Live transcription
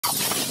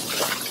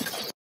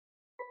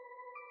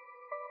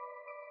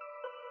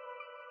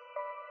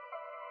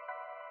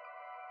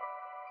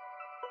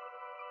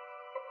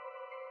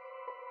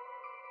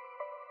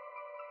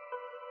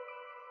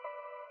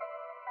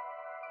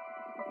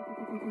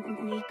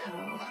Nico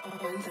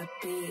on the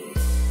beat.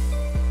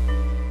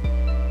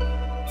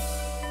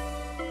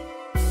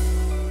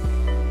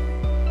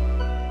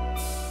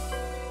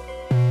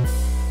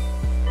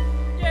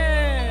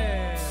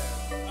 Yeah.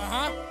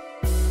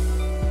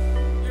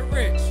 You're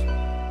rich.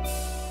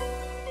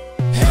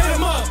 Hit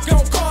him up,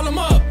 gon' call him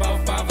up.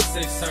 About 5 or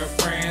 6 her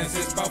friends.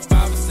 It's about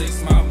 5 or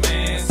 6 my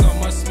man. So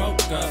much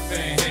smoke up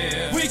in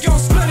here. We gon'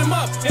 split him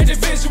up,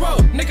 individual.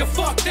 Nigga,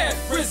 fuck that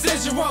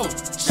residual.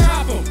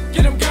 Chop him,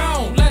 get him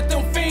gone. Let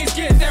them fiends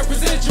get that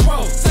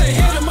residual. Say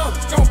hit him up,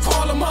 gon'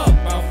 call him up.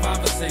 About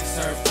 5 or 6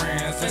 her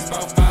friends. It's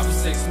about 5 or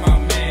 6 my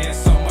man.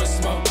 So much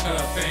smoke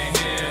up in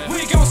here.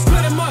 We gon'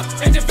 split him up,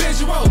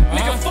 individual.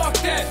 Nigga, fuck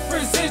that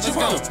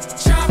residual.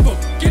 Chop him,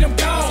 get him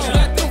gone.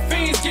 Let them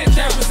fiends get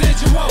that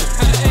residual.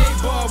 Had an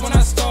 8-ball when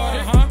I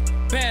started.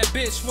 Bad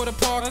bitch with a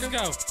Parker. Let's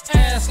go.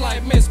 Ass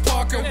like Miss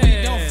Parker.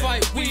 We don't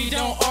fight, we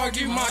don't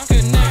argue. My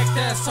connect,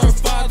 that's her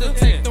father.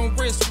 Take them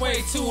wrists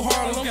way too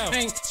hard.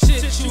 Ain't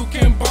shit you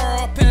can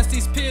borrow. Pass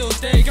these pills,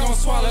 they gon'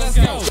 swallow. Let's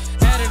go.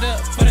 Add it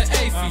up for the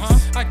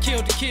AFEs. I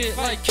killed the kid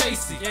like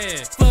Casey.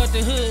 Flood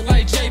the hood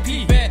like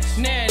JP. Bad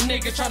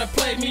nigga try to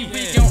play me.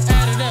 We gon'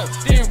 add it up,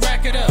 then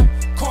rack it up.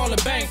 Call a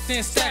bank,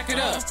 then stack it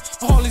up.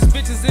 All these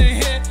bitches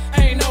in here,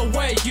 ain't no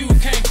way you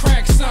can't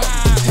crack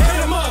something.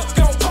 Hit him up,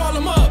 gon' call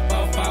him up.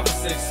 About 5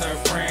 or 6 her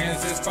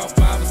friends. It's about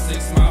 5 or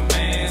 6 my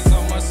man.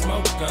 So much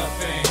smoke up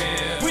in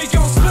here. We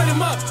gon' split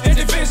him up,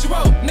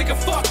 individual. Nigga,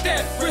 fuck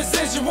that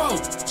residual.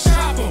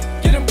 Chop him,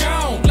 get him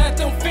gone. Let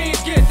them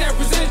fiends get that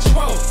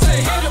residual.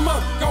 Say hit him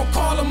up, gon'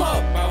 call him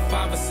up. About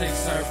 5 or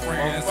 6 her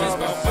friends. It's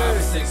about 5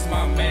 or 6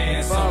 my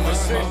man. So much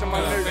smoke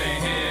up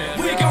in here.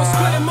 We gon'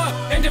 split him up,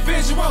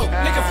 individual.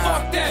 Nigga,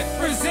 fuck that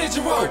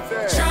residual.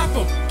 Chop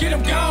him, get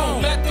him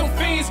gone. Let them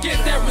fiends get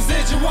that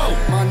residual.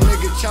 My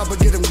nigga chopper,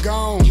 get him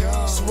gone.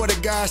 Swear to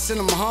God, send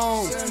him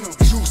home.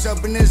 Jukes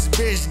up in this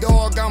bitch,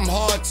 dog. I'm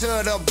hard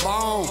to the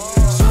bone.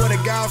 Swear to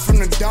God from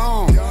the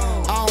dome.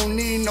 I don't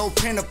need no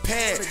pen or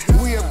pad.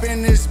 We up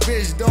in this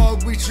bitch,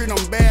 dog. We treat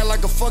him bad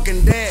like a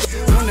fucking dad.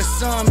 When the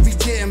son be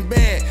getting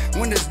bad,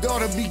 when his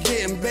daughter be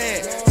getting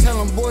bad. Tell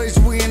them boys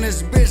we in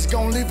this bitch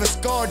gon' leave a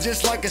scar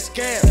just like a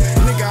scab.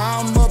 Nigga,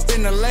 I'm up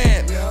in the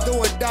lab.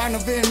 Throw it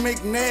Donovan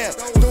McNabb.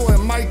 Throw it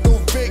Michael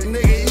Vick,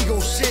 nigga. Ego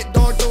shit,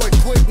 dog. Throw it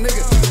quick,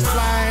 nigga.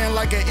 Flying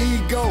like an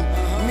ego.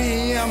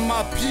 Me and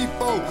my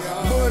people.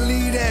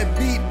 Bully that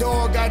beat,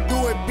 dog. I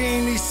do it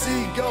beanie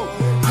seagull.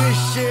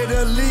 This shit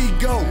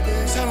illegal.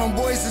 Tell them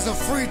boys it's a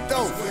free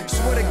throw.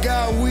 Swear to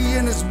God, we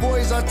in this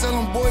boys. I tell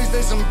them boys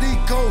they some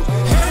decode.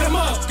 Hit him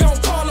up, gon'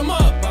 call him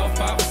up. About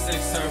 5 or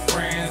 6 her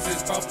friends.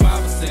 It's about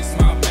 5 or 6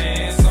 my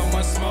man. So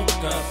much smoke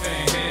up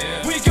in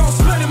here. We gon'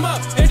 split him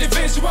up,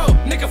 individual.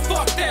 Nigga,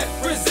 fuck that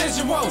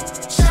residual.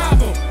 Chop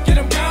him, get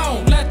him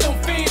gone. Let them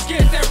fiends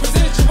get that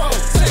residual.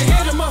 Say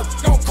hit him up,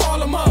 gon'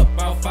 call him up.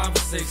 About 5 or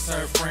 6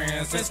 her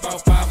friends. It's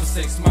about 5 or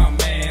 6 my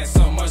man.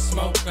 So much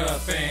smoke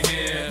up in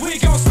here. We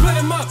gon' split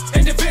him up,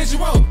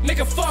 individual.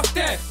 Nigga, fuck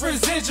that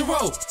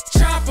residual.